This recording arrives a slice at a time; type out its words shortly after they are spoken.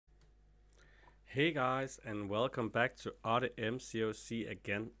Hey guys, and welcome back to OtteMcoc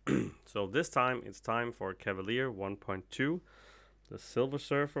again. So this time it's time for Cavalier 1.2, the Silver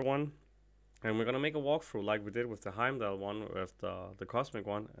Surfer one, and we're gonna make a walkthrough like we did with the Heimdall one, with the Cosmic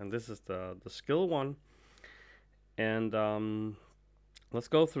one, and this is the skill one. And let's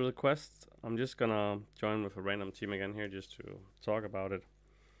go through the quests. I'm just gonna join with a random team again here just to talk about it.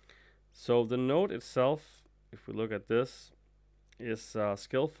 So the node itself, if we look at this, is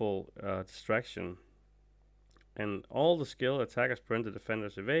skillful distraction. And all the skill attackers prevent the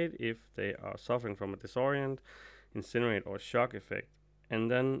defenders evade if they are suffering from a disorient, incinerate, or shock effect.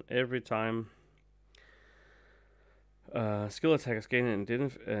 And then every time skill attackers gain an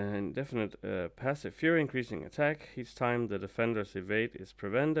indefinite passive fury increasing attack, each time the defender's evade is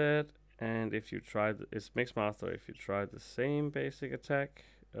prevented. And if you try, it's Mixmaster, if you try the same basic attack,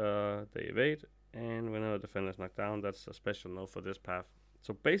 they evade. And whenever the defender is knocked down, that's a special note for this path.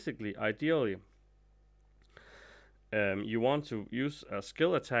 So basically, ideally, you want to use a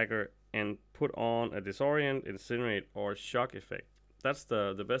skill attacker and put on a disorient, incinerate, or shock effect. That's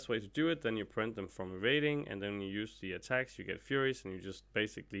the best way to do it. Then you prevent them from evading, and then you use the attacks, you get furies, and you just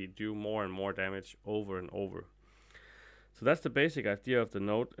basically do more and more damage over and over. So that's the basic idea of the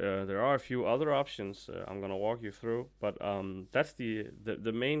node. There are a few other options I'm gonna walk you through, but that's the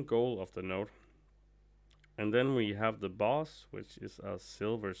main goal of the node. And then we have the boss, which is a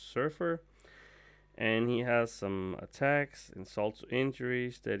Silver Surfer. And he has some attacks, insult to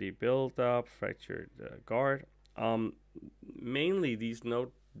injury, steady build up, fractured guard. Mainly these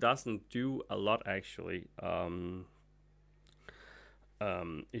node doesn't do a lot actually.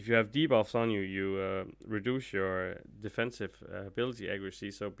 If you have debuffs on you, you reduce your defensive ability accuracy.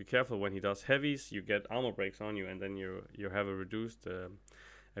 So be careful when he does heavies. You get armor breaks on you, and then you have a reduced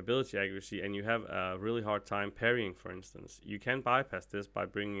ability accuracy, and you have a really hard time parrying, for instance. You can bypass this by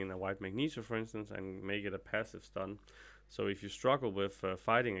bringing in a white magneto, for instance, and make it a passive stun. So if you struggle with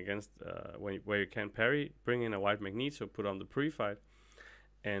fighting against where you can parry, bring in a white magneto, put on the pre-fight,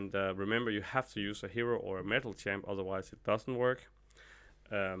 and remember you have to use a hero or a metal champ, otherwise it doesn't work.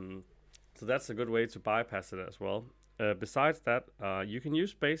 So that's a good way to bypass it as well. Besides that, you can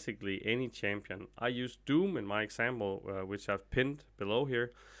use basically any champion. I use Doom in my example, which I've pinned below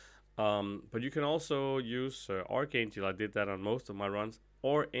here. But you can also use Archangel. I did that on most of my runs,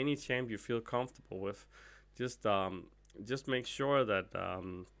 or any champ you feel comfortable with. Just make sure that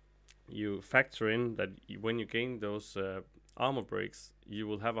you factor in that when you gain those armor breaks, you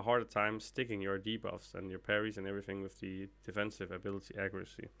will have a harder time sticking your debuffs and your parries and everything with the defensive ability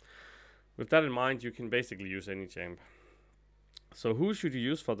accuracy. With that in mind, you can basically use any champ. So who should you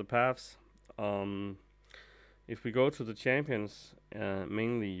use for the paths? If we go to the champions,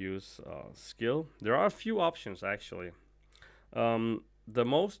 mainly use skill. There are a few options actually. The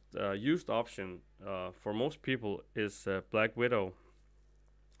most used option for most people is Black Widow.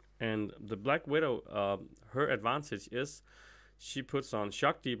 And the Black Widow, her advantage is she puts on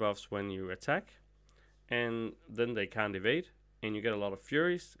shock debuffs when you attack, and then they can't evade, and you get a lot of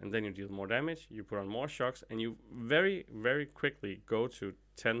furies, and then you deal more damage, you put on more shocks, and you very, very quickly go to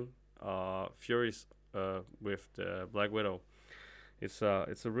 10 furies with the Black Widow. It's a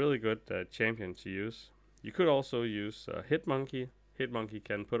really good champion to use. You could also use Hitmonkey. Hitmonkey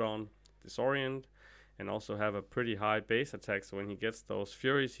can put on Disorient and also have a pretty high base attack, so when he gets those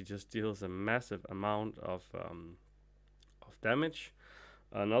furies, he just deals a massive amount of damage.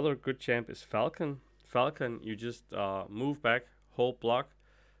 Another good champ is Falcon. Falcon, you just move back, hold block,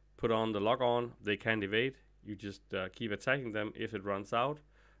 put on the lock on, they can't evade, you just keep attacking them. If it runs out,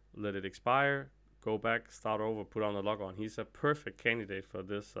 let it expire, go back, start over, put on the lock on. He's a perfect candidate for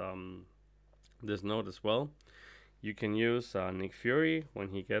this this node as well. You can use Nick Fury when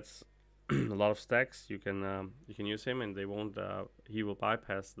he gets a lot of stacks. You can use him, and they won't. He will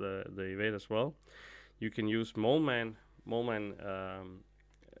bypass the evade as well. You can use Mole Man. Mole Man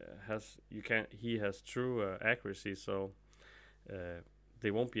he has true accuracy, so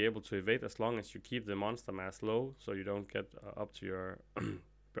they won't be able to evade as long as you keep the monster mass low, so you don't get up to your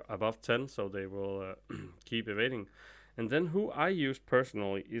above 10, so they will keep evading. And then who I use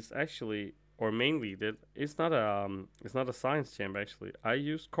personally is actually, or mainly did, it's not a science champ actually. I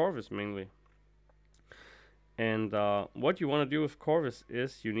use Corvus mainly. And what you want to do with Corvus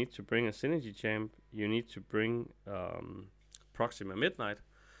is you need to bring a synergy champ. You need to bring Proxima Midnight.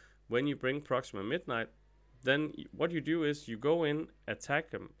 When you bring Proxima Midnight, then what you do is you go in, attack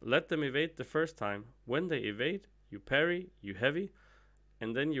them, let them evade the first time. When they evade, you parry, you heavy,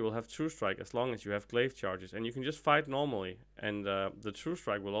 and then you will have True Strike as long as you have glaive charges, and you can just fight normally. And the True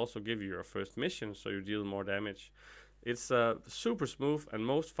Strike will also give you your first mission, so you deal more damage. It's super smooth, and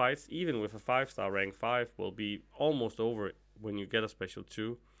most fights, even with a 5-star rank 5, will be almost over when you get a special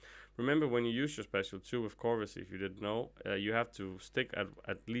 2. Remember, when you use your special 2 with Corvus, if you didn't know, you have to stick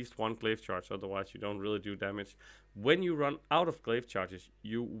at least one glaive charge, otherwise you don't really do damage. When you run out of glaive charges,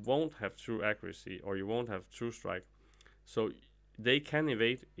 you won't have true accuracy, or you won't have true strike. So they can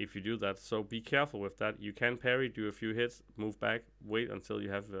evade if you do that, so be careful with that. You can parry, do a few hits, move back, wait until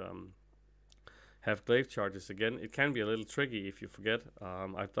you have glaive charges again. It can be a little tricky if you forget.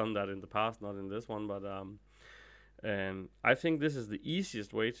 I've done that in the past, not in this one, but and I think this is the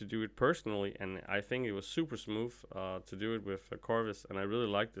easiest way to do it personally, and I think it was super smooth to do it with Corvus, and I really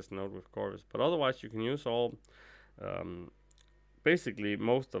like this node with Corvus. But otherwise, you can use all, basically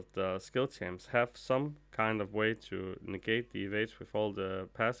most of the skill champs have some kind of way to negate the evades with all the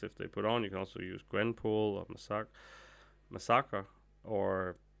passive they put on. You can also use Gwenpool or Massacre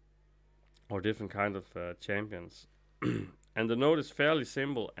or different kind of champions. And the node is fairly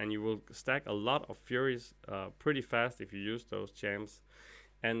simple, and you will stack a lot of Furies pretty fast if you use those champs.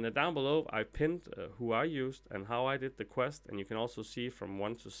 And down below I pinned who I used and how I did the quest, and you can also see from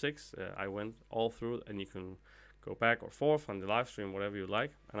 1 to 6 I went all through, and you can go back or forth on the live stream, whatever you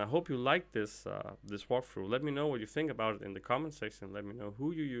like. And I hope you like this this walkthrough. Let me know what you think about it in the comment section. Let me know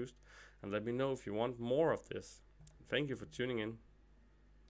who you used, and let me know if you want more of this. Thank you for tuning in.